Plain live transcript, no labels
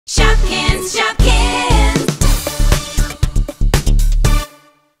Shopkins, Shopkins.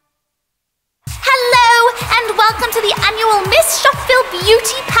 Hello and welcome to the annual Miss Shopville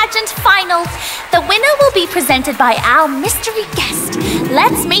Beauty Pageant Final. The winner will be presented by our mystery guest.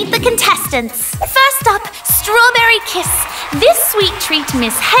 Let's meet the contestants. First up, Strawberry Kiss. This sweet treat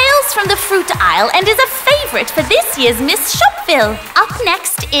miss hails from the fruit aisle and is a favorite for this year's Miss Shopville. Up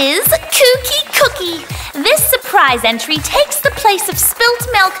next is Kooky. This surprise entry takes the place of spilt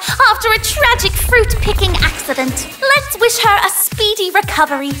milk after a tragic fruit-picking accident. Let's wish her a speedy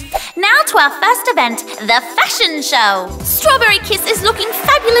recovery. Now to our first event, the fashion show. Strawberry Kiss is looking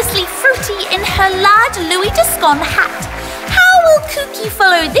fabulously fruity in her large Louis Descon hat. How will Kooky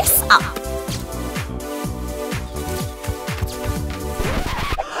follow this up?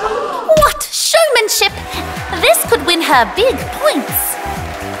 What showmanship! This could win her big points.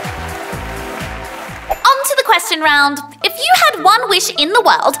 On to the question round. If you had one wish in the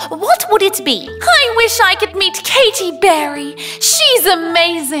world, what would it be? I wish I could meet Katy Perry. She's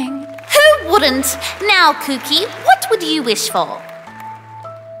amazing. Who wouldn't? Now, Kooky, what would you wish for?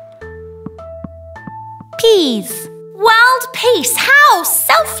 Peas. Wild peace, how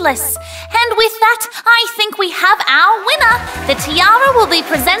selfless! And with that, I think we have our winner. The tiara will be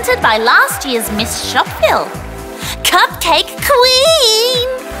presented by last year's Miss Shopville. Cupcake Queen!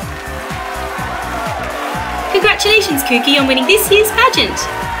 Congratulations, Kooky, on winning this year's pageant.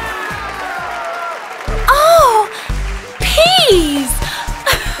 Oh, peas!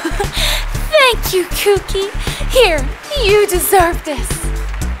 Thank you, Kooky. Here, you deserve this.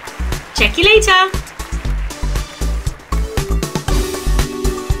 Check you later.